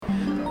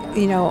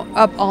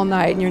up all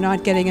night and you're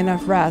not getting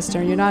enough rest,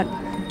 or you're not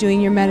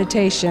doing your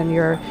meditation,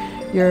 you're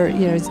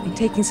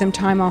taking some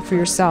time off for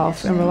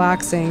yourself and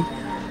relaxing,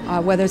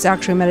 whether it's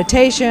actual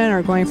meditation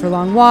or going for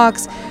long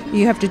walks,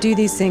 you have to do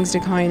these things to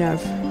kind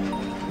of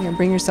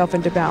bring yourself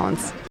into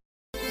balance.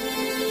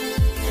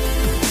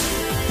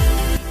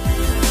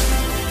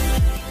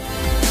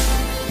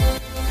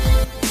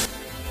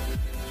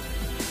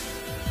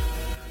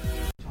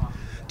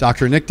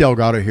 Dr. Nick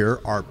Delgado here,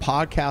 our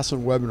podcast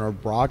and webinar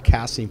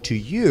broadcasting to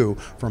you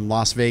from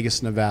Las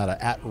Vegas,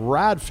 Nevada at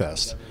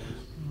RADFest,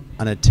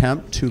 an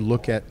attempt to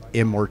look at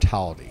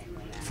immortality.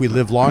 If we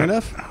live long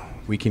enough,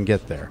 we can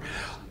get there.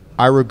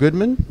 Ira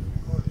Goodman.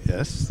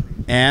 Yes.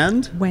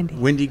 And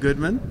Wendy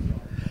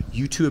Goodman.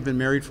 You two have been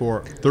married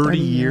for 30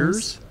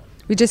 years.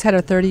 We just had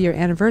our 30-year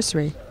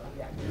anniversary.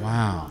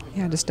 Wow.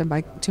 Yeah, just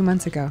about 2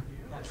 months ago.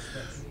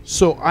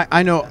 So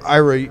I know,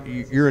 Ira,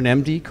 you're an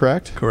MD,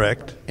 correct?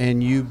 Correct.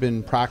 And you've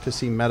been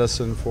practicing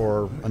medicine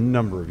for a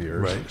number of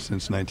years. Right,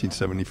 since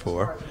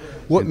 1974.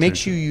 What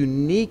makes you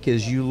unique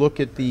is you look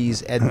at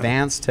these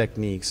advanced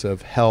techniques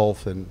of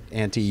health and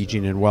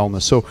anti-aging and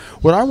wellness. So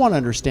what I want to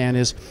understand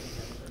is,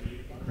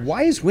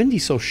 why is Wendy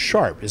so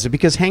sharp? Is it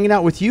because hanging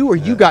out with you, or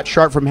you got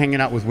sharp from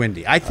hanging out with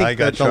Wendy? I think I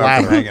got the sharp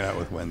latter. from hanging out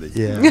with Wendy.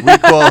 Yeah.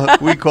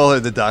 We call her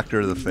the doctor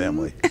of the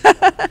family.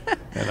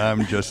 And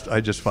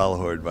I just follow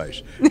her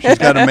advice. She's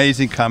got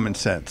amazing common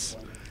sense.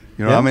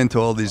 Yeah. I'm into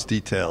all these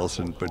details,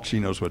 but she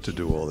knows what to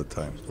do all the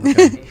time.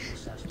 Okay?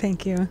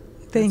 Thank you.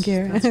 Thank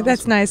you.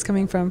 That's nice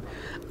coming from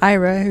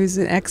Ira, who's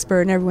an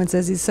expert, and everyone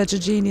says he's such a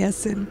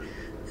genius. And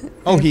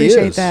I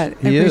appreciate that.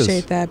 I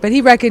appreciate that. But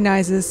he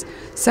recognizes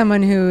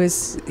someone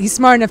he's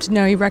smart enough to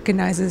know he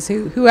recognizes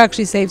who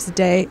actually saves the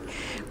day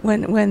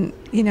when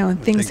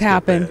things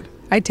happen.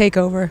 I take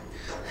over.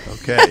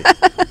 Okay.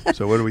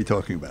 So what are we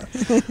talking about?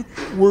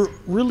 We're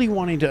really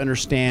wanting to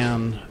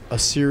understand a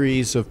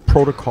series of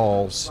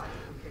protocols.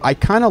 I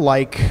kind of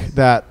like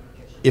that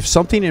if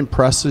something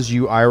impresses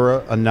you,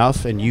 Ira,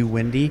 enough, and you,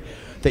 Wendy,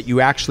 that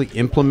you actually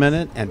implement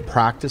it and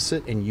practice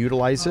it and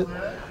utilize it.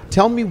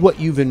 Tell me what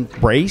you've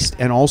embraced,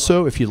 and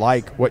also, if you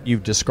like, what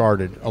you've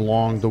discarded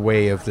along the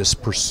way of this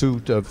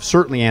pursuit of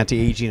certainly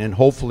anti-aging and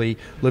hopefully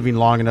living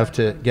long enough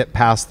to get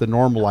past the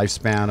normal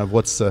lifespan of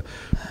what's the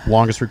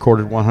longest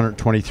recorded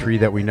 123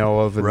 that we know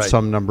of in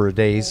some number of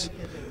days.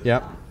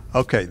 Yep.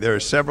 Okay, there are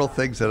several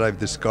things that I've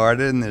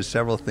discarded, and there's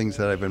several things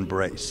that I've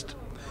embraced.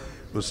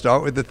 We'll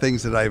start with the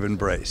things that I've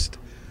embraced.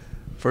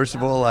 First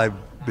of all,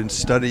 I've been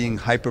studying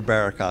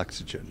hyperbaric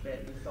oxygen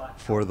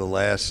for the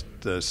last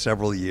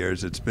several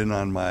years. It's been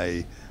on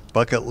my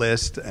bucket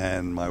list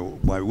and my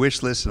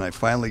wish list, and I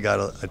finally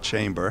got a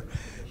chamber,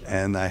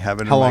 and I have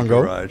it in my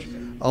garage.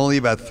 Only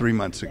about 3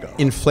 months ago.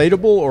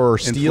 Inflatable or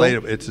steel?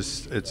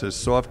 Inflatable. It's a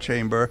soft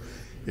chamber.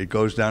 It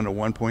goes down to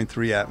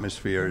 1.3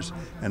 atmospheres,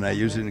 and I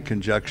use it in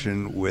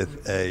conjunction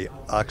with a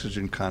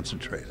oxygen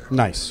concentrator.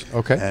 Nice.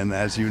 Okay. And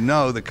as you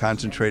know, the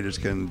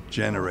concentrators can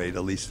generate,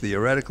 at least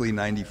theoretically,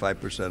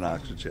 95%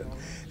 oxygen.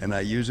 And I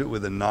use it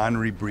with a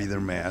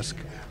non-rebreather mask,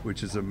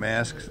 which is a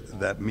mask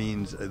that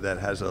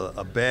has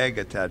a bag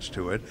attached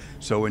to it.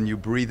 So when you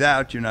breathe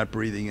out, you're not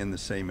breathing in the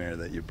same air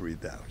that you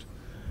breathed out,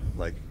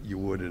 like you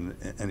would in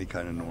any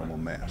kind of normal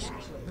mask.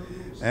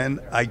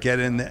 And I get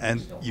in,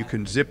 and you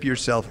can zip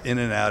yourself in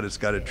and out. It's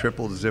got a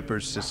triple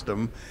zipper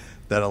system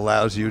that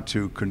allows you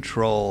to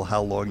control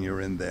how long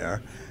you're in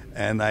there.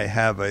 And I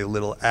have a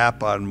little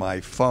app on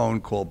my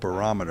phone called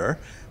Barometer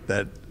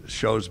that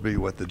shows me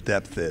what the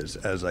depth is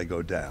as I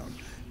go down.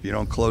 If you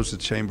don't close the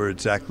chamber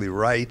exactly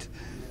right,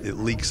 it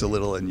leaks a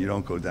little and you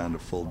don't go down to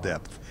full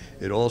depth.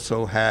 It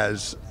also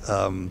has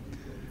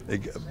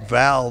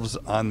valves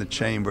on the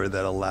chamber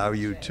that allow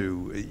you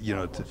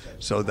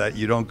so that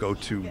you don't go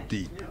too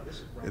deep.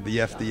 The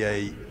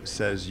FDA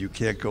says you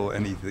can't go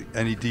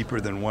any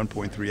deeper than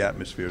 1.3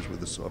 atmospheres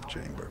with a soft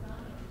chamber.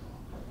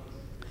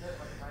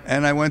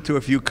 And I went to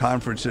a few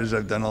conferences.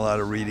 I've done a lot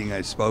of reading.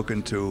 I've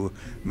spoken to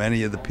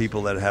many of the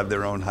people that have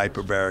their own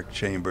hyperbaric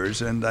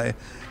chambers, and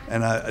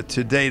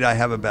to date I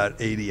have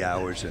about 80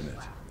 hours in it.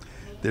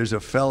 There's a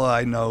fellow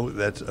I know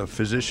that's a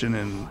physician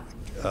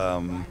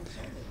in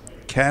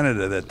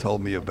Canada that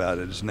told me about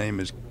it. His name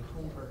is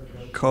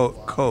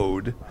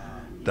Code,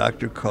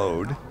 Dr.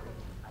 Code,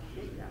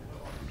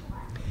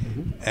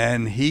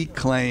 and he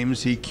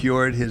claims he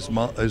cured his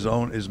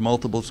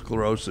multiple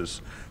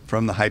sclerosis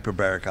from the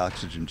hyperbaric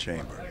oxygen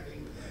chamber,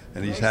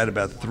 and he's had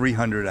about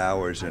 300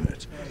 hours in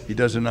it. He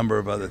does a number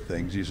of other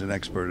things. He's an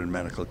expert in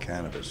medical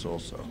cannabis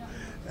also,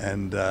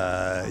 and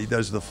he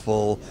does the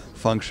full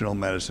functional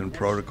medicine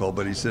protocol,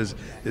 but he says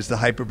it's the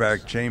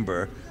hyperbaric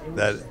chamber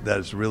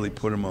that's really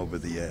put him over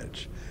the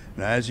edge.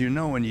 Now, as you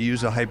know, when you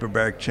use a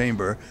hyperbaric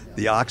chamber,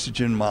 the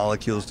oxygen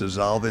molecules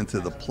dissolve into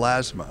the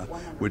plasma,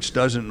 which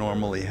doesn't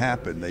normally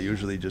happen. They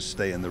usually just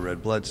stay in the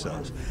red blood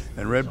cells.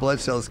 And red blood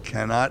cells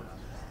cannot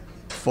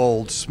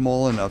fold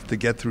small enough to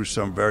get through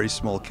some very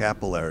small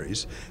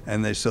capillaries,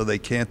 and so they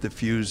can't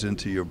diffuse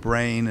into your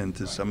brain and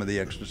to some of the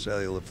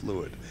extracellular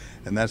fluid.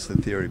 And that's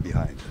the theory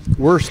behind it.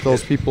 Worse,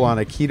 those people on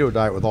a keto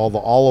diet with all the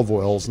olive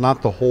oils,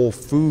 not the whole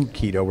food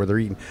keto where they're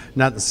eating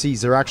not the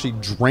seeds, they're actually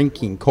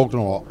drinking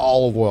coconut oil,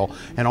 olive oil,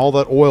 and all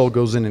that oil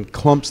goes in and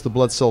clumps the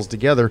blood cells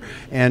together.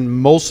 And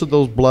most of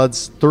those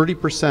bloods,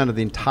 30% of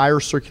the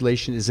entire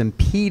circulation is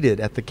impeded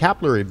at the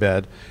capillary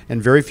bed,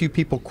 and very few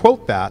people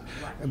quote that,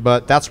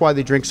 but that's why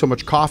they drink so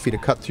much coffee, to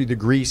cut through the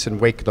grease and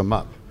wake them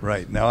up.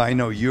 Right. Now, I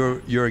know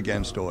you're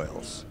against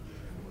oils.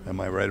 Am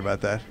I right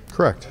about that?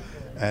 Correct.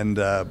 And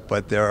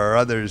but there are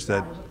others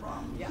that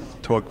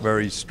talk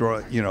very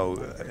strong,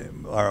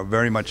 are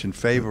very much in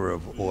favor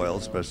of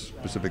oils,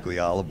 specifically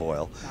olive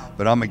oil.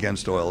 But I'm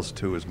against oils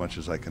too, as much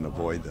as I can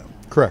avoid them.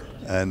 Correct.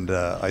 And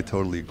I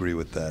totally agree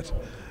with that.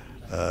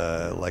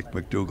 Like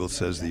McDougall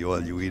says, the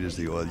oil you eat is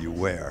the oil you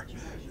wear.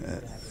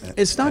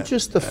 It's not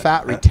just the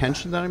fat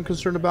retention that I'm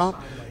concerned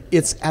about.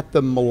 It's at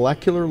the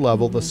molecular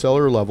level, the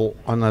cellular level,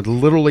 on a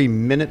literally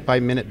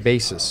minute-by-minute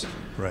basis.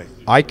 Right.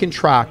 I can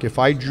track, if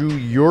I drew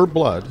your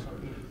blood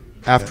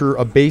after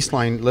a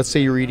baseline, let's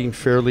say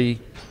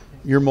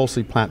you're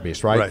mostly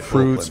plant-based, right? Right.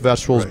 Fruits,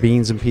 vegetables,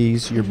 beans, and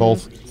peas. You're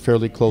both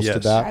fairly close to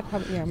that.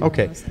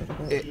 Okay.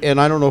 And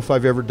I don't know if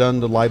I've ever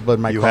done the live blood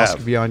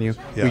microscopy on you.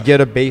 Yeah. We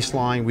get a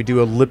baseline. We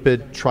do a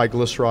lipid,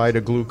 triglyceride,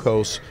 a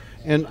glucose.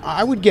 And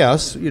I would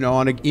guess,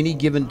 on any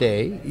given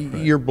day,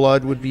 your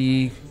blood would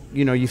be,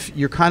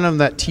 you're kind of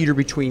that teeter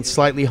between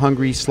slightly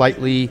hungry,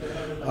 slightly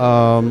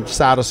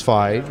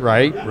satisfied,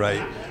 right?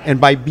 Right. And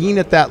by being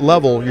at that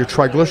level, your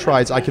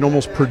triglycerides, I can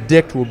almost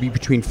predict, will be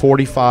between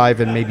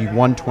 45 and maybe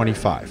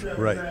 125.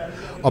 Right.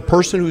 A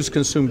person who's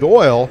consumed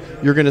oil,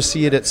 you're going to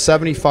see it at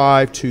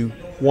 75 to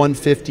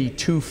 150,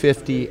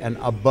 250, and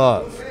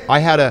above. I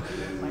had a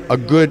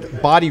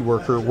good body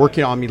worker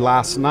working on me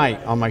last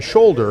night on my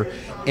shoulder,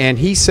 and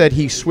he said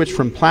he switched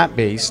from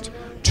plant-based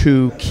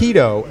to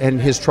keto, and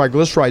his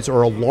triglycerides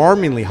are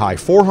alarmingly high,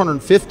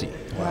 450.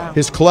 Wow.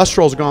 His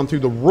cholesterol's gone through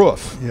the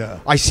roof. Yeah.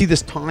 I see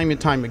this time and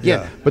time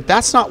again. Yeah. But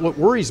that's not what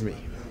worries me.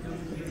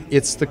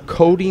 It's the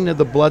coating of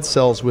the blood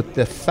cells with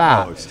the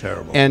fat. Oh, it's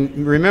terrible.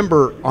 And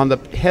remember, on the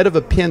head of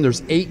a pin,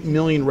 there's 8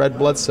 million red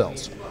blood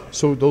cells.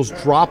 So those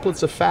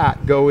droplets of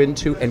fat go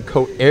into and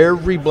coat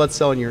every blood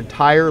cell in your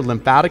entire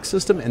lymphatic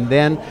system and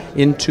then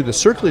into the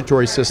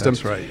circulatory system.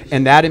 That's right.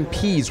 And that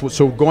impedes.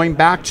 So going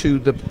back to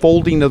the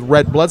folding of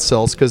red blood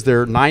cells, because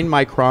they're 9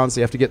 microns,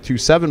 they have to get through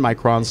 7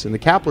 microns in the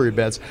capillary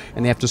beds,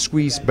 and they have to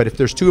squeeze. But if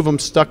there's 2 of them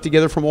stuck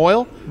together from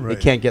oil, Right.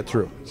 they can't get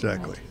through.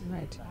 Exactly.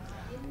 Right.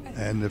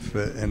 And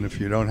if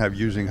you don't have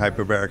using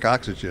hyperbaric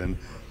oxygen,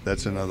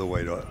 that's another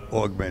way to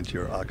augment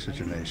your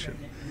oxygenation.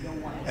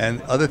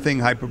 And other thing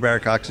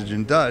hyperbaric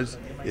oxygen does,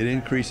 it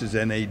increases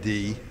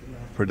NAD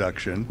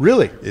production.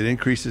 Really? It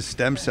increases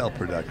stem cell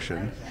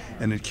production,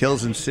 and it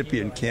kills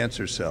incipient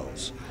cancer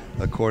cells.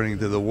 According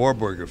to the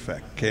Warburg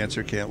effect,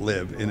 cancer can't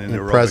live in an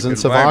aerobic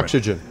presence of environment.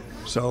 oxygen.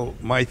 So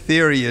my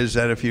theory is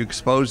that if you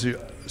expose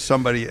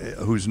somebody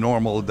who's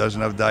normal,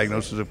 doesn't have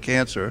diagnosis of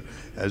cancer,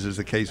 as is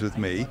the case with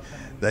me,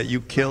 that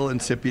you kill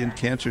incipient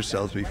cancer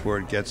cells before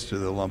it gets to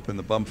the lump and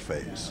the bump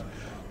phase.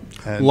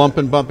 And Lump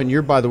and bump, and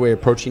you're, by the way,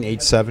 approaching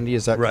age 70,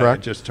 is that right,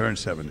 correct? I just turned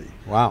 70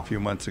 Wow. a few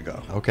months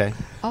ago. Okay.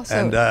 Also,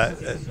 And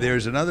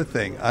there's another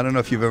thing. I don't know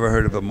if you've ever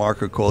heard of a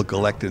marker called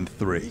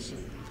galectin-3.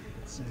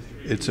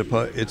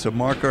 It's a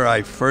marker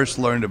I first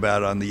learned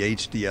about on the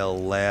HDL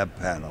lab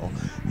panel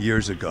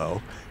years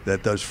ago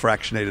that does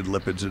fractionated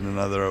lipids and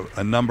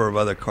a number of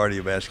other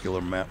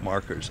cardiovascular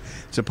markers.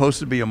 It's supposed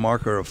to be a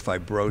marker of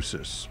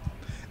fibrosis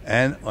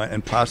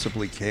and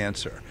possibly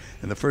cancer.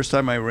 And the first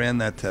time I ran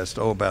that test,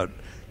 about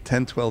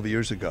 10, 12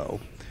 years ago,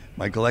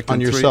 my galectin-3...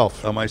 On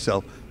yourself? On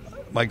myself.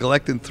 My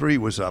galectin-3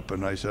 was up,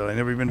 and I said, I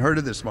never even heard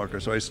of this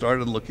marker, so I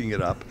started looking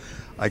it up.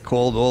 I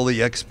called all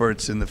the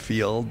experts in the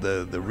field,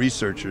 the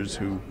researchers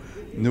who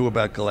knew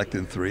about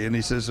galectin-3, and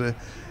he says,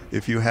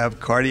 if you have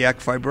cardiac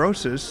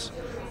fibrosis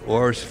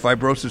or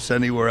fibrosis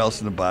anywhere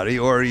else in the body,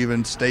 or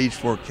even stage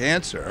 4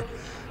 cancer,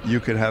 you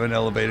could have an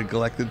elevated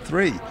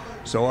galectin-3.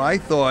 So I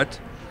thought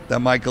that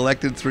my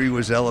galectin-3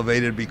 was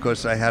elevated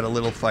because I had a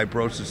little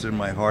fibrosis in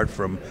my heart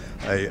from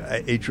a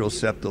atrial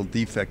septal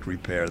defect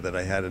repair that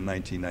I had in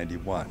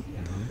 1991.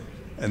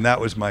 Mm-hmm. And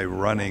that was my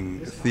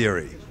running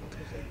theory.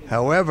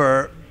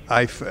 However,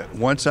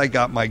 once I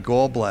got my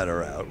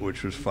gallbladder out,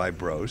 which was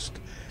fibrosed,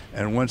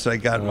 and once I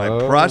got my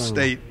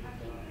prostate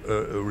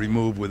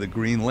removed with a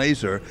green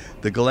laser,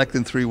 the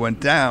galectin-3 went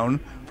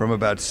down from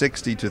about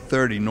 60 to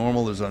 30.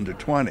 Normal is under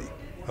 20.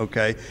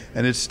 Okay,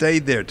 and it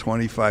stayed there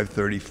 25,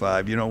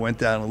 35, went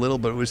down a little,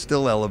 but it was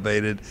still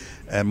elevated,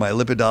 and my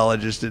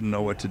lipidologist didn't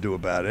know what to do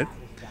about it.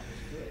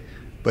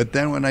 But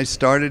then when I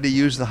started to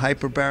use the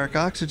hyperbaric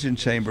oxygen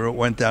chamber, it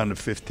went down to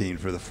 15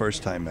 for the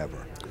first time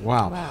ever.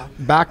 Wow.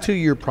 Back to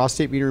your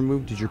prostate being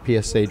removed, did your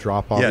PSA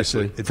drop,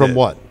 obviously? Yes, it From did.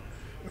 what?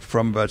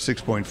 from about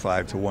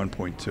 6.5 to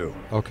 1.2.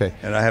 Okay.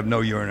 And I have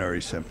no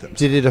urinary symptoms.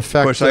 Did it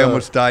affect? Of course, I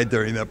almost died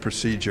during that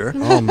procedure.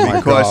 Oh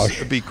my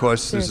gosh!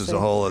 Because this is a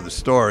whole other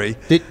story.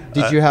 Did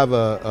you have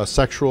a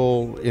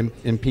sexual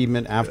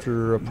impediment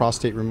after a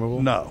prostate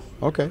removal? No.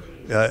 Okay.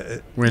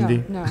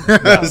 Wendy? No.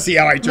 See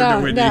how I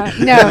turned to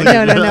Wendy? No.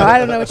 I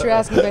don't know what you're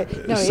asking,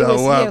 but no, So,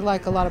 he had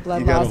like a lot of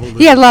blood you gotta loss. hold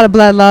He had a lot of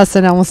blood loss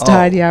and almost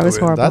died. Yeah, it was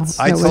horrible.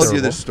 I told terrible.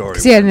 you this story.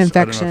 Because he had an once.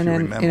 I don't know if infection, you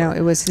and remember.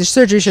 it was the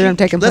surgery should have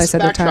taken place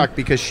at the time. Let's backtrack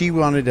because she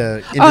wanted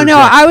to. Oh no,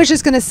 I was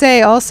just going to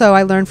say. Also,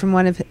 I learned from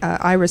one of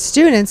Ira's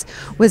students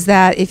was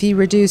that if you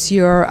reduce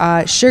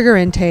your sugar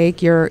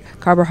intake, your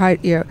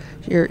carbohydrate,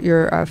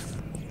 your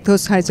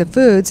those kinds of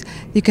foods,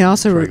 you can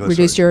also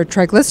reduce your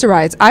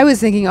triglycerides. I was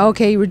thinking,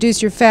 okay,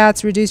 reduce your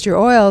fats, reduce your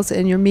oils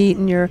and your meat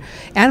and your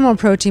animal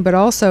protein, but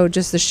also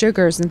just the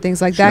sugars and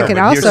things like that can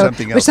also,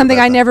 which is something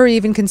I never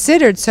even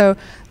considered. So,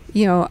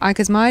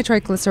 because my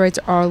triglycerides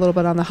are a little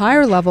bit on the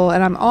higher level,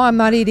 and I'm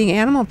not eating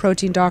animal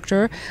protein,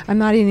 doctor. I'm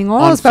not eating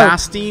oils. On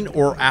fasting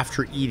or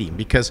after eating,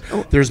 because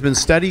there's been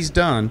studies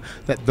done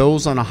that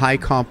those on a high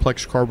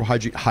complex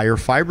carbohydrate, higher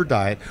fiber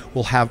diet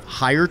will have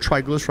higher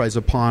triglycerides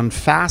upon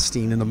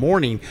fasting in the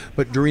morning,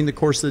 but during the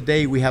course of the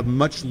day we have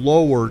much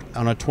lower,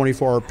 on a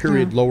 24-hour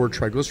period, lower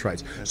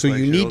triglycerides. So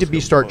you need to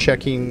start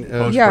checking.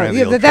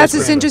 That's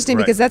just interesting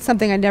because that's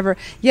something I never.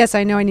 Yes,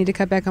 I know I need to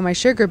cut back on my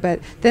sugar, but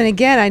then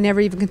again, I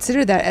never even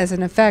considered that as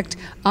an effect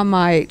on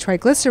my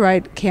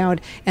triglyceride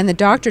count, and the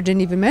doctor didn't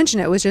even mention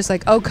it. It was just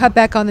like, oh, cut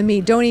back on the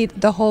meat, don't eat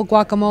the whole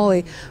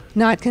guacamole,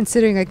 not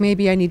considering like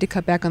maybe I need to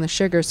cut back on the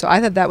sugar. So I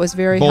thought that was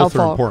very helpful.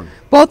 Both are important.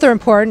 Both are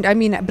important. I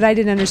mean, but I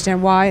didn't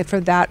understand why for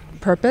that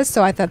purpose,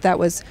 so I thought that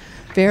was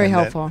very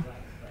helpful.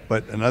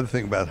 But another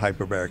thing about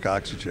hyperbaric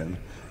oxygen,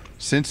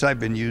 since I've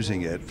been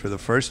using it for the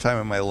first time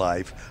in my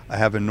life, I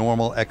have a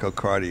normal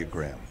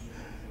echocardiogram.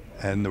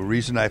 And the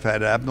reason I've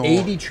had abnormal...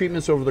 80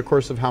 treatments over the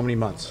course of how many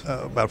months?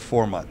 About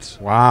 4 months.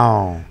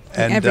 Wow.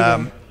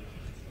 And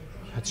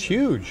that's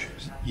huge.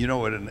 You know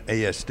what an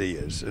ASD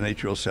is, an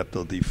atrial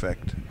septal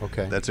defect.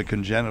 Okay. That's a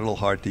congenital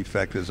heart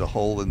defect. There's a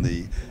hole in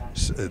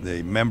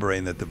the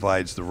membrane that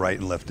divides the right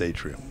and left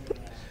atrium.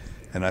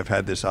 And I've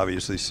had this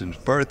obviously since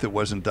birth. It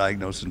wasn't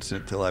diagnosed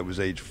until I was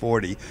age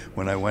 40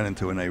 when I went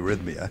into an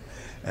arrhythmia.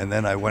 And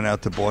then I went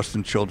out to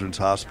Boston Children's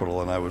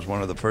Hospital, and I was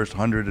one of the first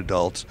 100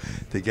 adults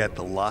to get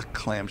the lock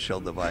clamshell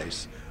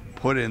device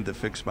put in to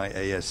fix my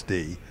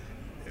ASD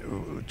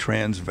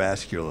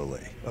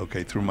transvascularly,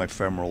 okay, through my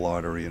femoral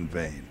artery and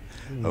vein,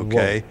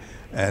 okay? Whoa.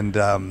 And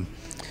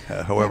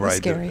however I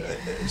did.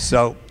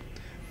 So,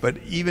 but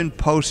even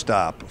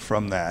post-op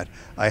from that,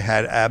 I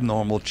had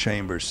abnormal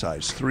chamber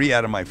size. 3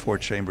 out of my 4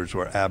 chambers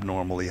were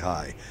abnormally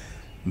high.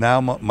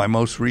 Now my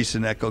most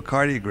recent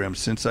echocardiograms,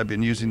 since I've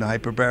been using the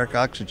hyperbaric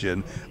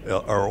oxygen,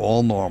 are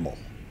all normal.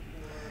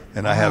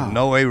 And I have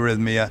no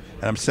arrhythmia,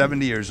 and I'm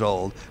 70 years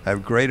old. I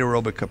have great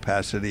aerobic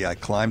capacity. I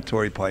climb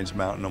Torrey Pines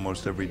Mountain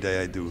almost every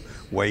day. I do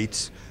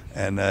weights,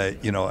 and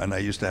and I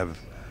used to have,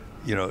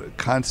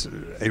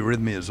 constant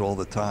arrhythmias all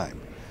the time.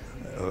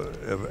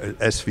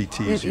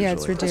 SVTs usually. Yeah,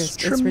 it's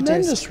reduced. That's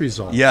tremendous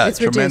results. Yeah, it's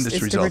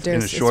tremendous results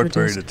in a short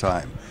period of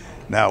time.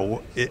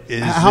 Now,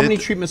 how many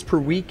treatments per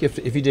week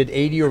if you did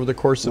 80 over the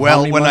course of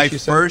how many when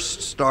months, I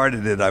first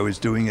started it, I was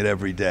doing it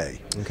every day.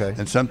 Okay.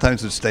 And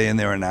sometimes I'd stay in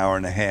there an hour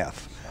and a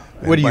half.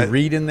 What do you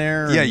read in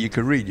there? Yeah, you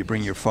could read. You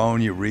bring your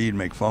phone, you read,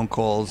 make phone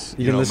calls.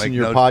 You can listen make to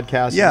your notes.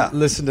 podcast. Yeah.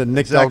 Listen to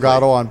Nick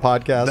Delgado on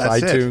podcast,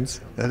 That's iTunes.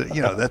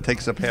 That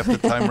takes up half the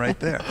time right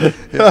there.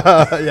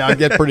 Yeah, I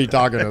get pretty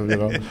talkative,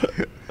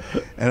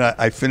 And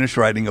I finished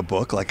writing a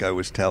book, like I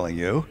was telling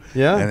you.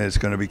 Yeah. And it's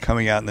going to be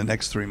coming out in the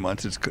next 3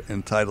 months. It's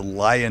entitled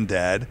Lion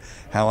Dad,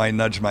 How I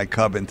Nudged My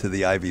Cub into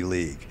the Ivy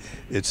League.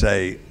 It's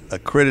a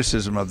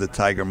criticism of the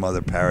tiger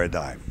mother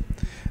paradigm.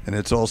 And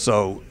it's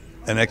also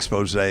an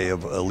expose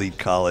of elite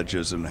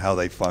colleges and how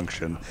they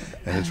function.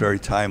 And it's very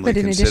timely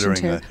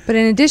considering But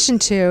in addition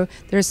to,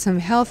 there's some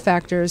health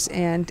factors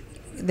and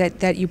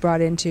that you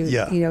brought into,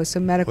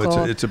 some medical.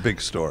 Well, it's a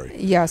big story.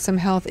 Yeah, some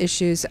health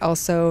issues.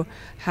 Also,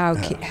 how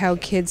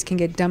kids can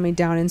get dummied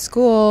down in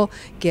school,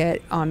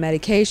 get on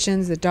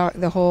medications.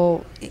 The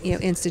whole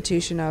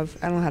institution of,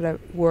 I don't know how to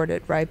word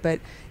it right, but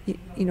you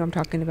know what I'm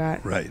talking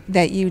about. Right.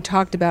 That you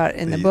talked about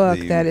in the book,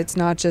 that it's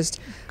not just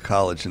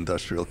college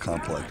industrial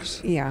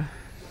complex. Yeah,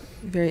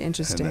 very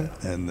interesting.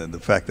 And the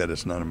fact that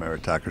it's not a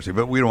meritocracy,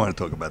 but we don't want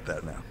to talk about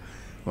that now.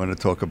 We want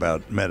to talk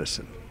about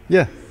medicine.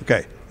 Yeah.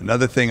 Okay.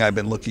 Another thing I've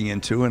been looking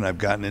into and I've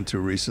gotten into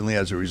recently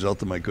as a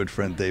result of my good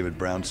friend David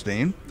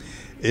Brownstein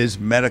is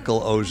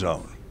medical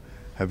ozone.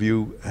 Have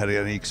you had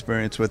any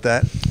experience with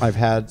that? I've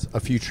had a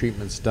few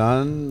treatments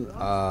done.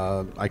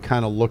 I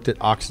kind of looked at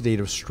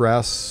oxidative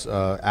stress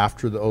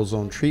after the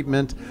ozone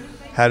treatment.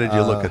 How did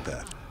you look at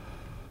that?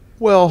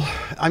 Well,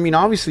 I mean,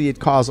 obviously it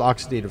caused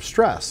oxidative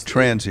stress.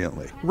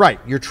 Transiently. Right.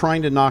 You're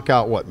trying to knock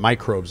out what?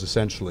 Microbes,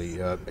 essentially.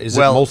 Is it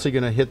mostly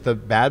going to hit the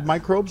bad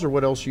microbes, or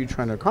what else are you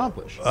trying to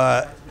accomplish?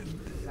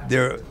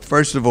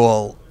 First of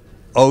all,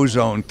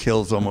 ozone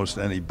kills almost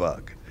any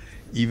bug.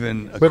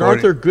 But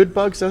aren't there good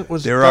bugs?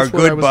 There are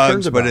good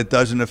bugs, but it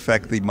doesn't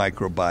affect the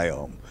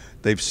microbiome.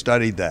 They've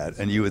studied that,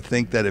 and you would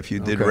think that if you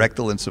did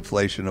rectal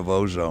insufflation of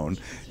ozone,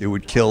 it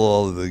would kill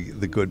all of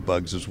the good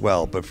bugs as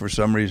well, but for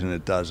some reason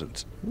it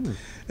doesn't.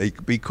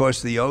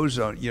 Because the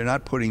ozone, you're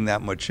not putting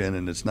that much in,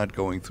 and it's not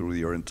going through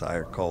your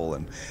entire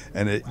colon,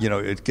 and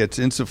it gets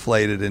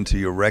insufflated into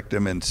your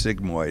rectum and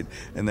sigmoid,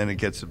 and then it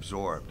gets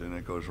absorbed, and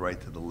it goes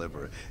right to the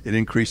liver. It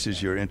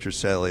increases your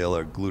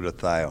intracellular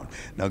glutathione.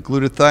 Now,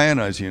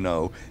 glutathione, as you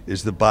know,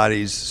 is the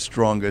body's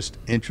strongest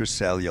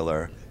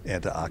intracellular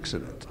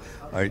antioxidant.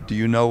 All right, do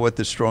you know what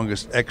the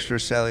strongest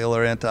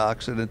extracellular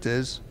antioxidant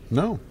is?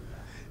 No.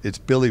 It's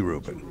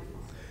bilirubin.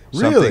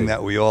 Really? Something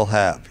that we all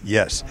have,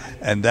 yes,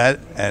 and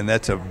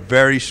that's a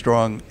very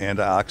strong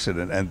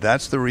antioxidant, and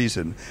that's the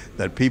reason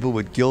that people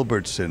with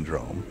Gilbert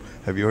syndrome,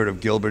 have you heard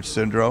of Gilbert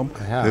syndrome?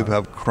 I have. Who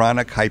have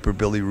chronic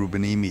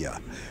hyperbilirubinemia,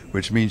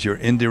 which means your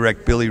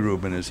indirect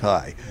bilirubin is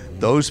high.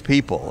 Those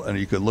people, and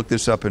you could look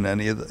this up in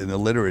in the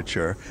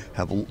literature,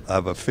 have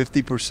a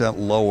 50%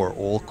 lower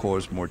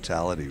all-cause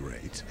mortality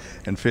rate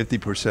and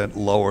 50%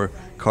 lower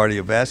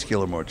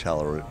cardiovascular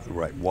mortality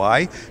rate.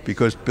 Why?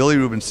 Because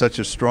bilirubin is such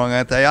a strong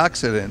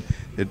antioxidant,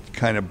 it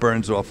kind of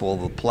burns off all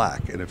the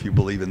plaque. And if you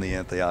believe in the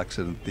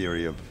antioxidant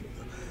theory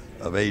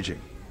of aging.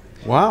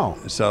 Wow.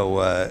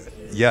 So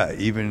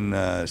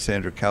even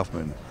Sandra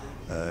Kaufman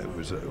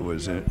was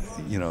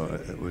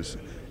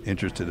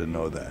interested to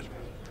know that.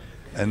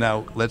 And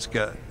now let's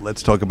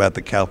talk about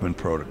the Kaufman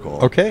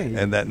Protocol. Okay.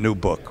 And that new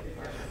book.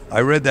 I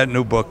read that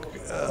new book,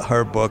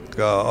 her book,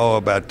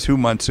 about 2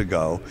 months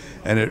ago,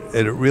 and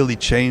it really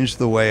changed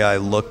the way I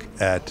look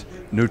at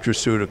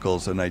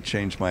nutraceuticals, and I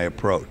changed my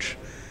approach.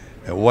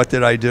 And what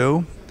did I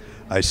do?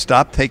 I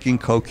stopped taking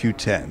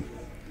CoQ10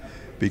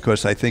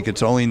 because I think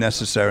it's only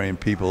necessary in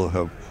people who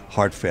have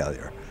heart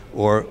failure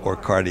or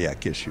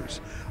cardiac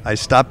issues. I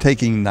stopped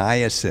taking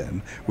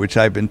niacin, which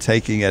I've been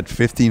taking at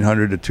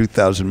 1,500 to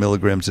 2,000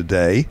 milligrams a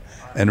day,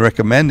 and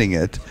recommending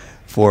it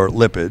for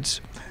lipids.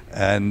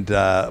 And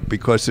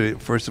because,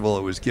 first of all,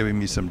 it was giving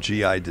me some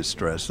GI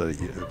distress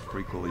that it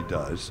frequently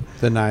does.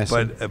 The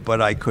niacin.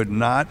 But I could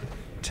not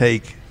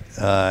take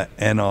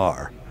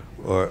NR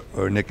or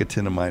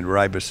nicotinamide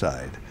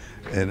riboside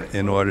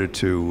in order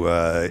to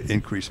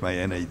increase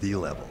my NAD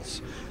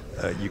levels.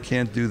 You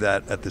can't do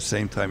that at the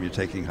same time you're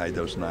taking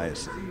high-dose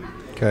niacin.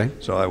 Okay.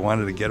 So I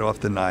wanted to get off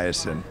the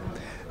niacin,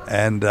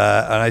 and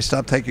I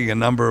stopped taking a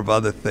number of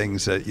other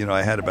things. That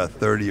I had about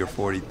 30 or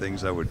 40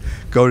 things. I would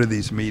go to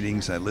these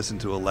meetings, I'd listen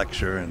to a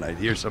lecture, and I'd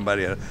hear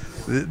somebody.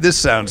 This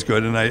sounds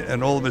good,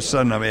 and all of a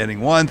sudden I'm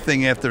adding one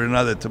thing after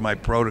another to my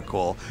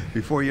protocol.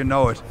 Before you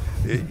know it,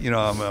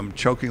 I'm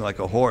choking like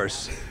a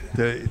horse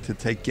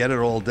to get it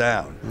all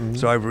down. Mm-hmm.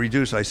 So I've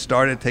reduced. I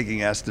started taking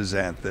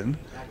astaxanthin,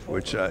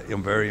 which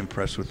I'm very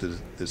impressed with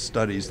the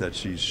studies that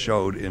she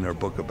showed in her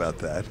book about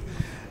that.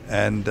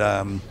 And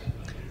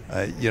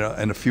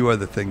and a few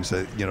other things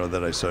that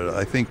that I started.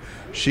 I think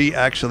she's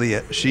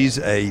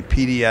a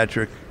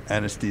pediatric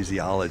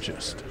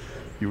anesthesiologist.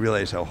 You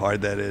realize how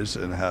hard that is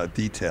and how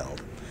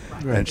detailed.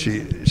 Right. And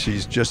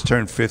she's just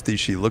turned 50.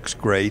 She looks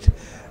great,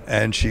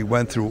 and she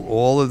went through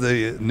all of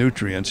the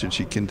nutrients,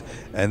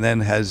 and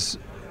then has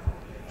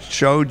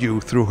showed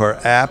you through her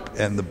app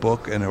and the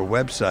book and her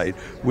website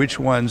which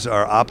ones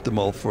are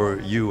optimal for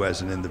you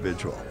as an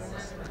individual.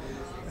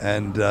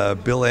 And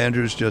Bill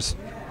Andrews just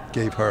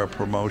gave her a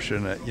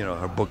promotion,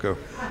 her book a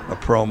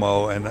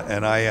promo,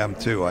 and I am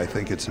too. I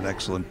think it's an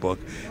excellent book.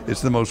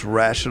 It's the most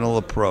rational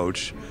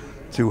approach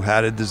to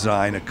how to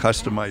design a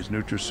customized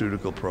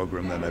nutraceutical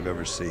program that I've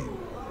ever seen.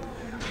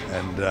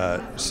 And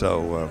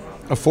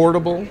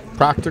affordable,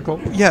 practical?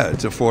 Yeah,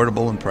 it's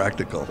affordable and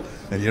practical.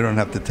 And you don't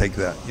have to take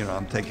that.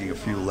 I'm taking a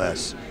few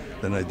less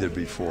than I did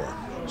before.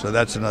 So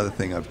that's another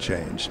thing I've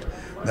changed.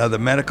 Now the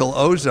medical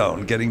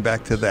ozone, getting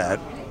back to that,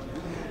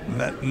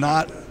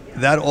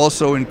 that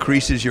also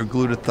increases your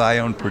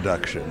glutathione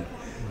production.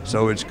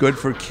 So it's good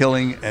for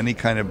killing any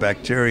kind of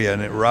bacteria.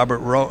 And Robert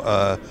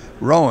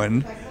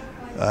Rowan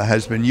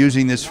has been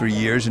using this for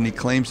years, and he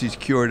claims he's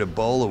cured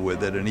Ebola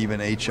with it and even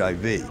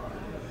HIV.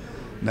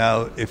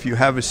 Now, if you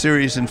have a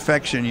serious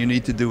infection, you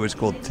need to do what's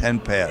called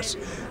 10-pass.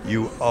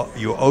 You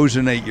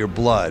ozonate your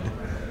blood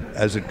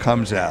as it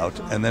comes out,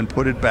 and then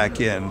put it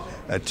back in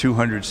at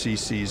 200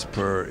 cc's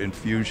per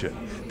infusion.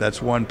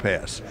 That's 1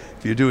 pass.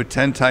 If you do it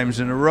 10 times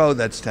in a row,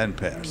 that's 10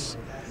 pass.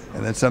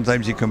 And then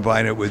sometimes you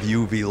combine it with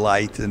UV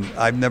light, and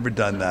I've never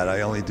done that.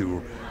 I only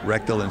do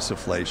rectal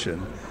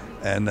insufflation,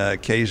 and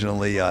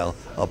occasionally I'll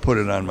put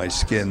it on my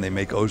skin. They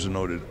make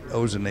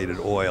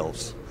ozonated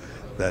oils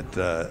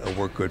that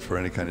work good for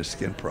any kind of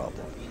skin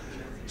problem.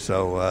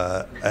 So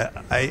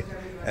I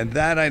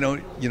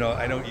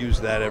don't use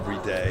that every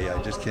day.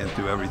 I just can't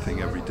do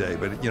everything every day.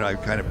 But I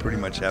kind of pretty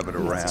much have it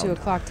around. It's 2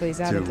 o'clock till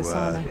he's out of the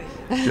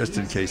sauna. Just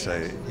in case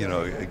I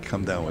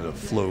come down with a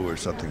flu or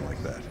something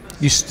like that.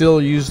 You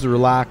still use the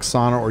relax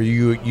sauna, or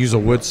you use a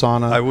wood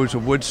sauna? I use a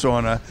wood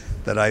sauna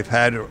that I've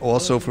had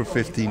also for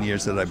 15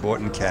 years that I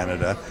bought in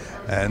Canada,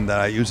 and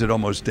I use it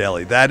almost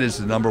daily. That is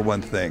the number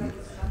one thing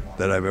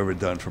that I've ever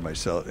done for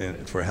myself,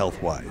 for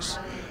health-wise.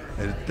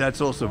 And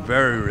that's also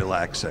very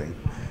relaxing.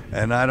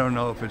 And I don't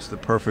know if it's the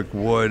perfect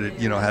wood. It,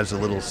 has a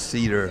little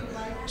cedar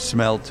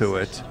smell to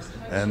it.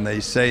 And they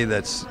say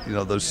that's,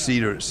 those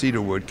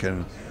cedar wood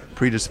can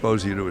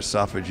predispose you to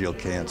esophageal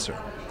cancer.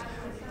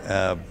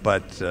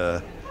 But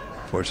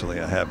fortunately,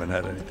 I haven't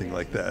had anything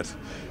like that.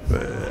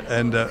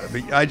 And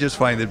I just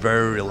find it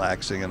very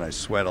relaxing, and I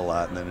sweat a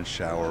lot and then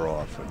shower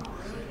off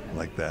and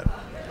like that.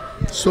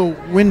 So,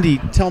 Wendy,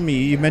 tell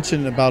me, you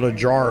mentioned about a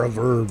jar of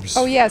herbs.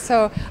 Oh yeah,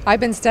 so I've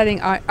been studying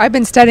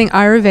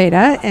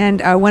Ayurveda,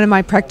 and one of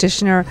my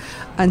practitioner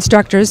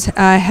instructors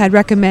had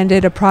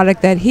recommended a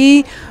product that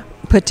he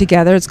put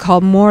together. It's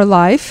called More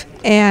Life,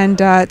 and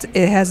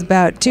it has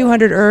about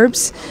 200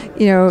 herbs,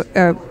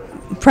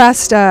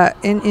 pressed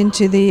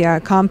into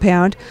the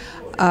compound,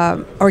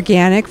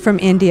 organic from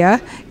India.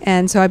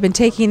 And so I've been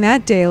taking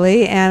that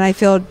daily, and I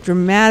feel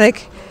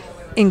dramatic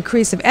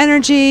increase of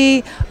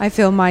energy. I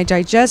feel my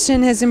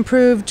digestion has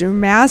improved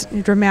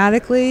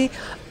dramatically.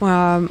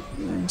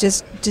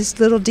 Just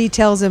little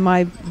details in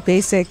my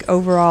basic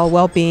overall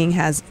well-being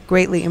has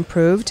greatly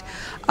improved.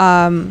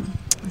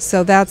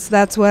 So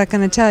that's what I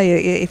can tell you.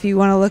 If you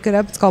want to look it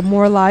up, it's called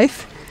More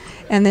Life.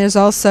 And there's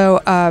also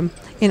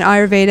in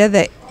Ayurveda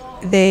that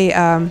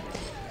they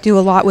do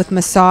a lot with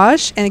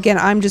massage. And again,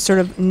 I'm just sort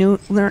of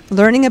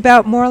learning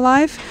about More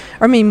Life.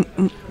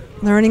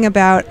 Learning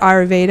about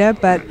Ayurveda,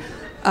 but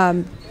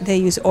they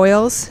use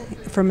oils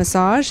for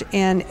massage,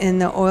 and in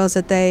the oils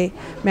that they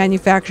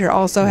manufacture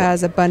also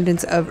has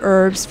abundance of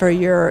herbs for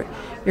your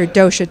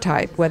dosha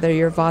type, whether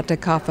you're Vata,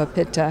 Kapha,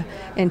 Pitta,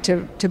 and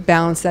to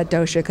balance that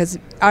dosha, because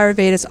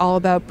Ayurveda is all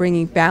about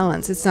bringing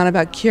balance. It's not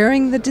about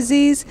curing the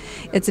disease,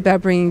 it's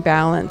about bringing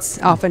balance.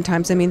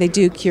 Oftentimes, they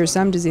do cure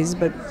some diseases,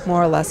 but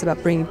more or less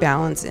about bringing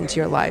balance into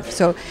your life.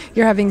 So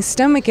you're having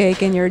stomach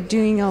ache and you're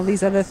doing all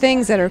these other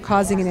things that are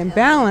causing an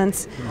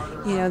imbalance,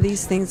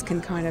 these things can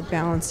kind of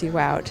balance you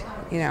out,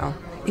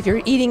 If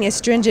you're eating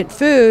astringent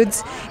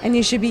foods, and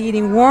you should be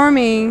eating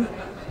warming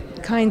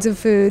kinds of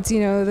foods,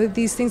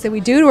 these things that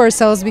we do to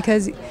ourselves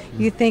because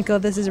you think, oh,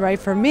 this is right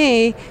for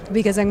me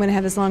because I'm going to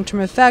have this long-term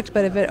effect,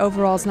 but if it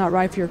overall is not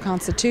right for your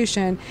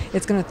constitution,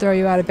 it's going to throw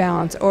you out of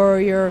balance. Or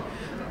you're,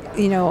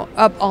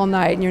 up all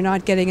night and you're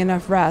not getting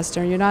enough rest,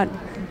 or you're not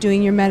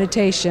doing your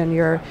meditation,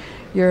 you're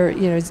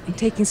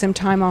taking some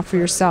time off for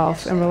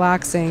yourself and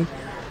relaxing.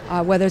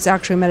 Whether it's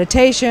actually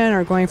meditation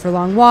or going for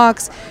long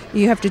walks,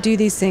 you have to do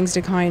these things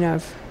to kind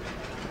of,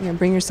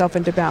 bring yourself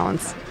into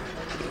balance.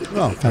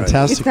 Well,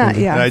 fantastic. It's not,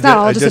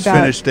 I just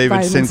finished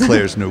David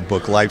Sinclair's new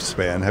book,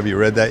 Lifespan. Have you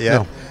read that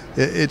yet? No.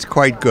 It's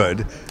quite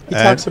good. He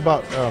talks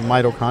about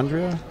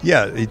mitochondria?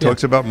 Yeah, he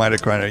talks about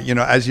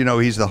mitochondria. As you know,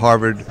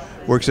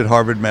 works at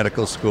Harvard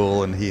Medical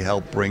School, and he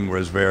helped bring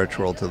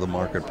resveratrol to the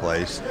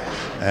marketplace.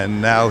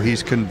 And now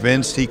he's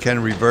convinced he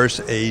can reverse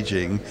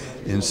aging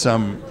in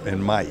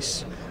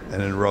mice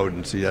and in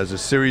rodents. He has a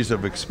series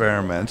of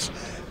experiments,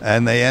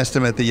 and they asked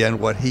him at the end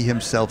what he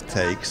himself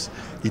takes.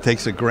 He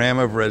takes a gram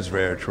of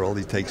resveratrol,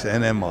 he takes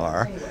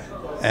NMR,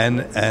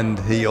 and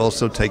he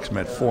also takes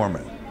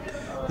metformin.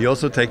 He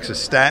also takes a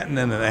statin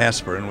and an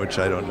aspirin, which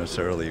I don't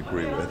necessarily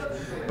agree with,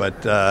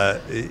 but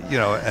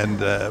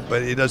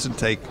but he doesn't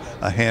take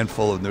a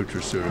handful of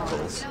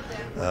nutraceuticals.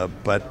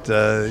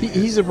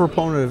 He's a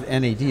proponent of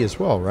NAD as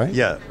well, right?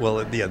 Yeah.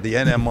 Well, the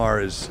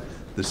NMR is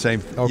the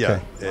same.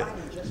 Okay. Yeah,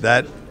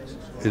 that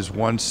is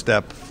one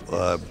step,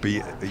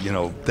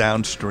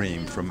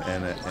 downstream from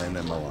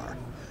NMR.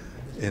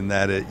 In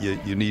that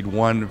you need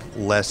one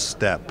less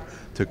step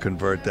to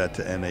convert that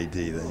to NAD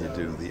than you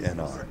do the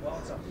NR.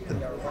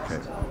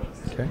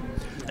 Okay.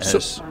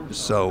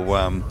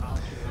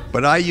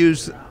 But I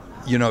use,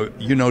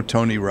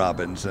 Tony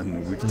Robbins,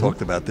 and we've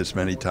talked about this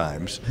many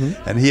times,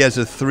 and he has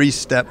a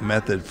 3-step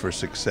method for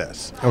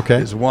success.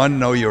 Okay. Is 1,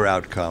 know your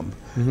outcome.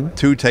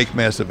 2, take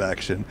massive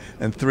action.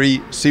 And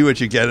 3, see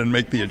what you get and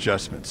make the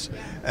adjustments.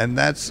 And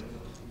that's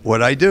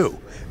what I do.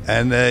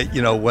 And,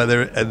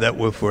 whether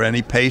that for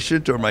any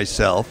patient or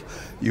myself,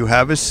 you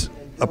have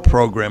a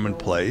program in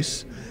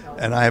place,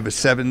 and I have a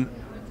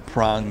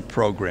 7-pronged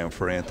program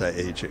for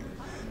anti-aging.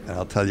 And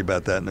I'll tell you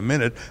about that in a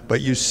minute.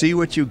 But you see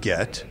what you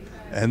get,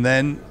 and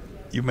then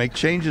you make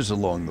changes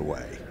along the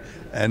way.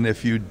 And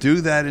if you do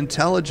that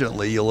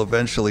intelligently, you'll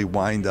eventually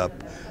wind up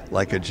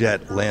like a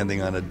jet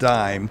landing on a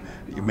dime,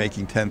 you're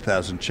making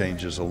 10,000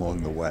 changes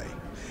along the way.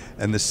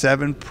 And the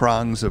 7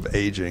 prongs of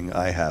aging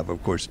I have,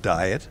 of course,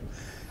 diet,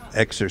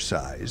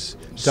 exercise.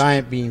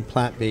 Diet being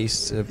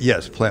plant-based?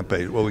 Yes,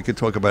 plant-based. Well, we could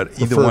talk about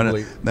either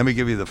one. Let me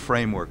give you the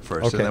framework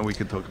first, and then we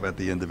can talk about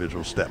the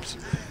individual steps.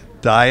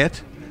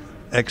 Diet,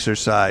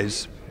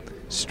 exercise,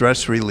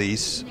 stress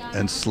release,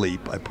 and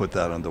sleep. I put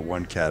that under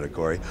one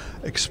category.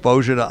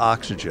 Exposure to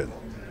oxygen.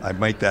 I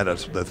make that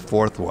as the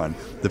 4th one.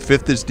 The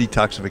 5th is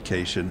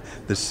detoxification.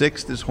 The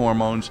 6th is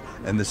hormones,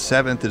 and the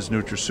 7th is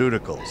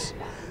nutraceuticals.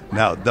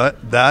 Now,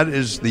 that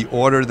is the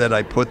order that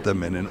I put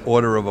them in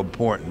order of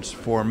importance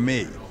for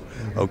me.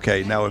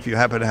 Okay, now if you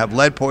happen to have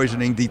lead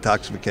poisoning,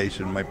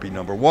 detoxification might be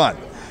number 1.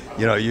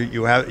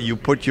 You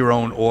put your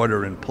own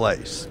order in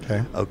place.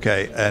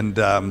 Okay, and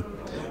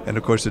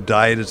of course the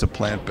diet is a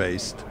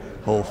plant-based.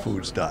 whole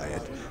foods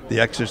diet. The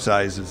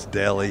exercise is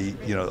daily,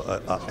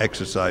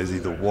 exercise,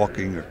 either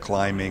walking or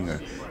climbing or,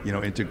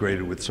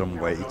 integrated with some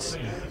weights.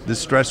 The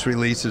stress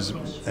releases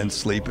and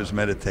sleep is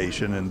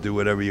meditation, and do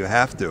whatever you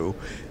have to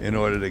in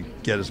order to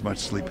get as much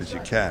sleep as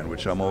you can,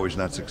 which I'm always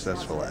not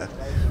successful at,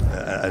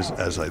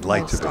 as I'd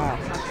like to be.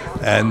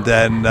 And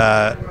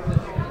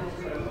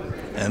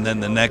then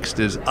the next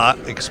is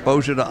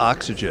exposure to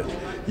oxygen.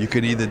 You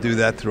can either do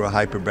that through a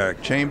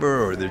hyperbaric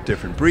chamber, or there's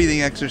different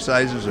breathing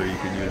exercises, or you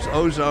can use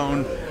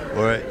ozone,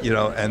 or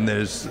and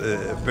there's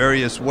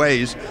various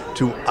ways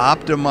to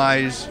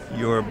optimize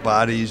your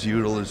body's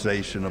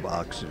utilization of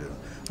oxygen.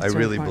 I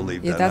really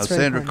believe that. Now,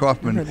 Sandra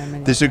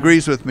Kaufman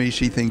disagrees with me.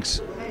 She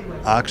thinks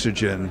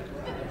oxygen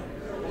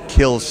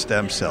kills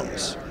stem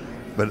cells,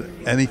 but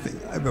anything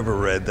I've ever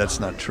read, that's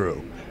not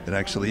true. It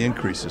actually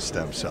increases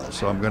stem cells.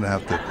 So I'm going to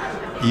have to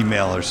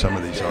email her some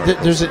of these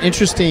articles. There's an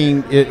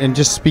interesting, and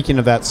just speaking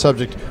of that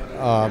subject,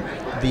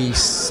 the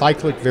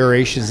cyclic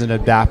variations in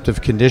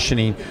adaptive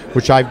conditioning,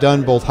 which I've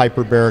done both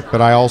hyperbaric,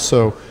 but I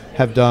also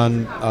have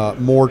done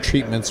more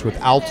treatments with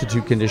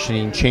altitude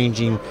conditioning,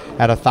 changing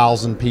at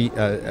 1,000 feet.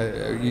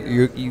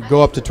 You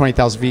go up to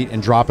 20,000 feet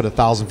and drop at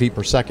 1,000 feet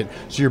per second.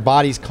 So your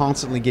body's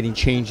constantly getting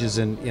changes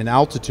in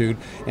altitude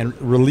and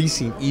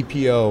releasing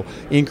EPO,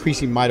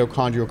 increasing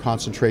mitochondrial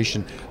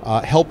concentration,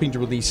 helping to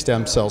release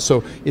stem cells.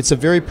 So it's a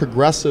very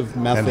progressive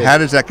method. And how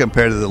does that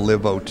compare to the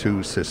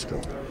LiveO2 system?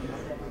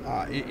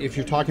 If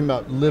you're talking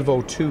about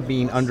LiveO2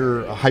 being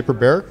under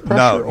hyperbaric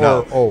pressure?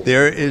 No.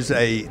 There is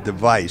a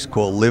device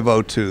called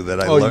LiveO2 that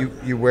I learned.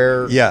 You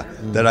wear? Yeah,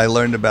 that I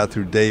learned about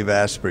through Dave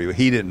Asprey.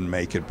 He didn't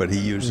make it, but he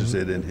uses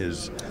it in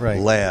his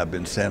lab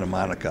in Santa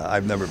Monica.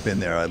 I've never been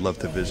there. I'd love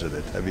to visit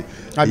it.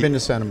 I've been to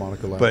Santa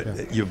Monica lab.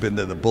 But you've been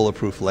to the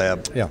Bulletproof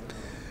lab? Yeah.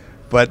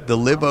 But the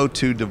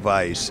LiveO2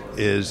 device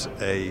is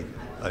a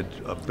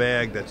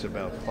bag that's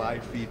about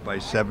 5 feet by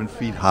 7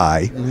 feet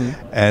high,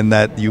 and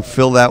that you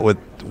fill that with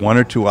 1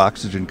 or 2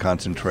 oxygen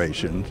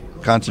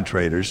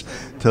concentrators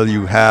till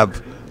you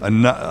have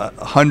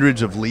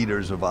hundreds of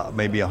liters of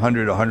maybe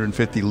 100,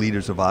 150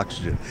 liters of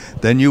oxygen.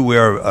 Then you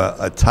wear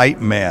a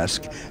tight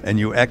mask and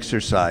you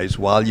exercise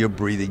while you're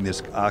breathing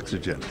this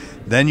oxygen.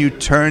 Then you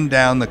turn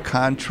down the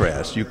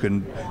contrast. You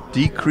can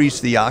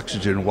decrease the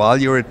oxygen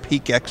while you're at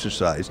peak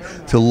exercise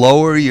to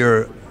lower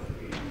your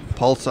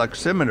pulse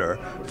oximeter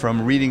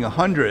from reading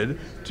 100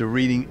 to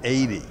reading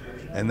 80.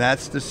 And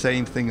that's the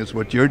same thing as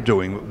what you're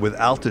doing with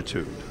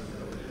altitude.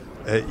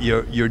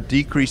 You're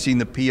decreasing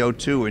the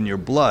PO2 in your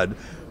blood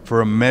for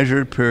a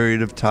measured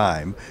period of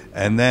time,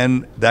 and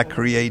then that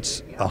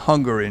creates a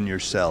hunger in your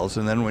cells.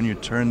 And then when you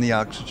turn the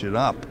oxygen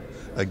up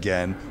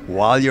again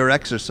while you're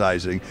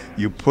exercising,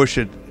 you push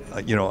it,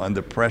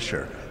 under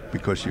pressure,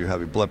 because you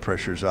have your blood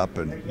pressure's up,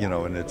 and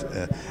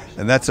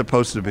and that's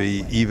supposed to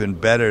be even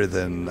better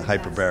than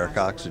hyperbaric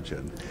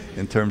oxygen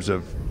in terms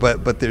of.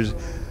 But there's.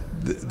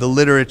 The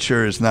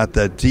literature is not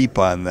that deep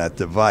on that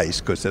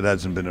device because it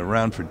hasn't been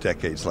around for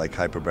decades like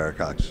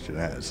hyperbaric oxygen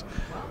has.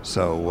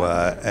 So,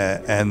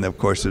 and of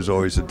course, there's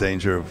always a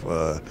danger of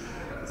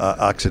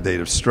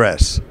oxidative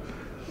stress,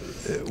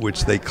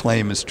 which they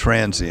claim is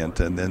transient,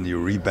 and then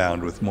you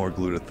rebound with more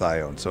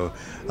glutathione. So,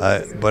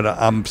 but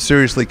I'm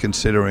seriously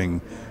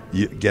considering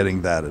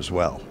getting that as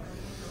well.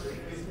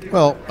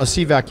 Well, a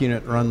CVAC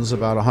unit runs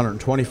about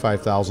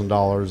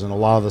 $125,000, and a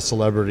lot of the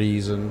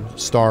celebrities and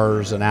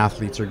stars and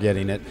athletes are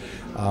getting it.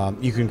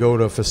 You can go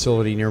to a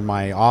facility near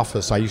my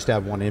office. I used to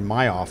have one in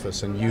my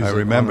office and use it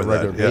on a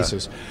regular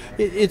basis.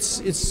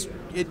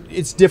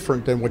 It's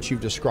different than what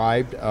you've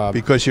described.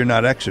 Because you're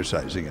not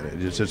exercising it.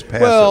 It's just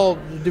passive. Well,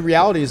 the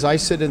reality is I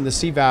sit in the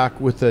CVAC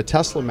with the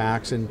Tesla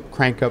Max and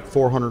crank up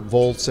 400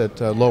 volts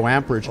at low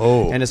amperage,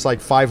 and it's like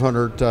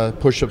 500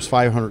 push-ups,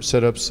 500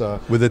 sit-ups.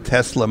 With a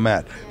Tesla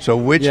mat. So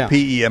which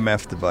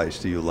PEMF device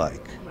do you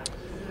like?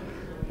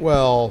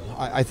 Well,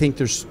 I think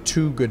there's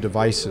 2 good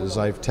devices.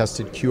 I've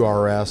tested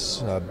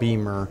QRS,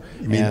 Beamer.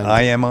 You mean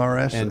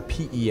IMRS? And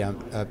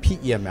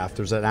PEMF.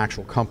 There's an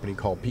actual company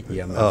called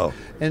PEMF. Oh.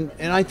 And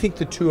I think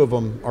the 2 of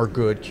them are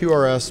good.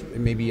 QRS,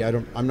 maybe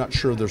I'm not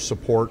sure there's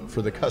support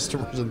for the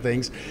customers and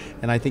things.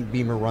 And I think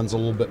Beamer runs a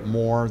little bit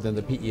more than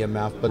the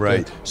PEMF. But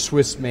the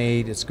Swiss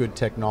made, it's good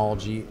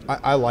technology.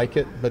 I like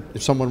it, but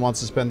if someone wants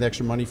to spend the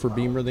extra money for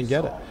Beamer, then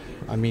get it.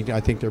 I mean, I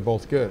think they're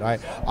both good.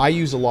 I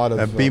use a lot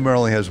of... Beamer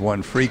only has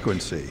one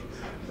frequency,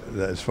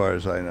 as far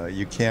as I know.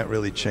 You can't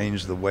really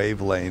change the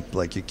wavelength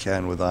like you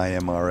can with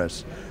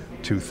IMRS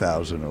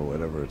 2000 or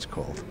whatever it's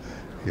called.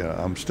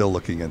 I'm still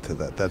looking into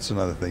that. That's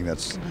another thing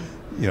that's,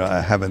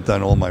 I haven't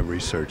done all my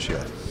research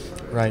yet.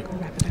 Right.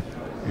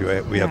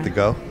 We have to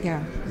go?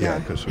 Yeah.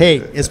 Hey,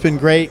 it's been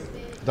great.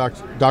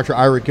 Dr.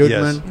 Ira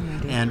Goodman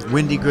and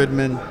Wendy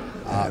Goodman.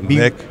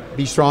 Nick.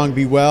 Be strong,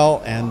 be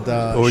well, and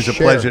always share. A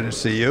pleasure to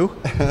see you.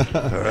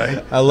 All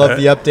right. I love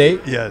the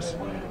update. Yes.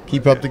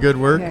 Keep up the good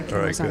work. Yeah, all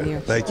right,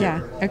 good. Thank you.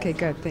 Yeah. Okay,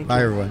 good. Thank you.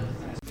 Bye, everyone.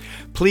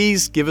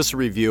 Please give us a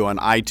review on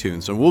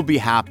iTunes, and we'll be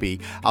happy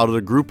out of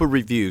the group of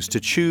reviews to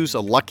choose a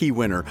lucky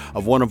winner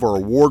of one of our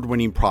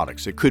award-winning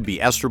products. It could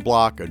be Ester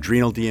Block,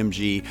 Adrenal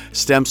DMG,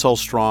 Stem Cell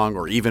Strong,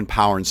 or even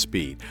Power and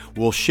Speed.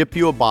 We'll ship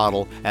you a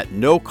bottle at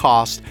no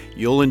cost.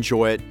 You'll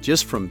enjoy it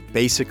just from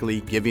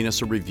basically giving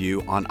us a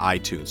review on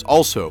iTunes.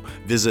 Also,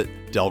 visit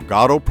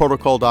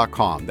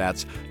DelgadoProtocol.com.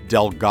 That's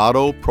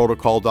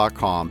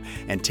DelgadoProtocol.com,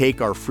 and take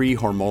our free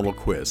hormonal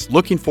quiz.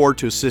 Looking forward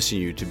to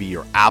assisting you to be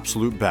your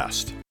absolute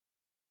best.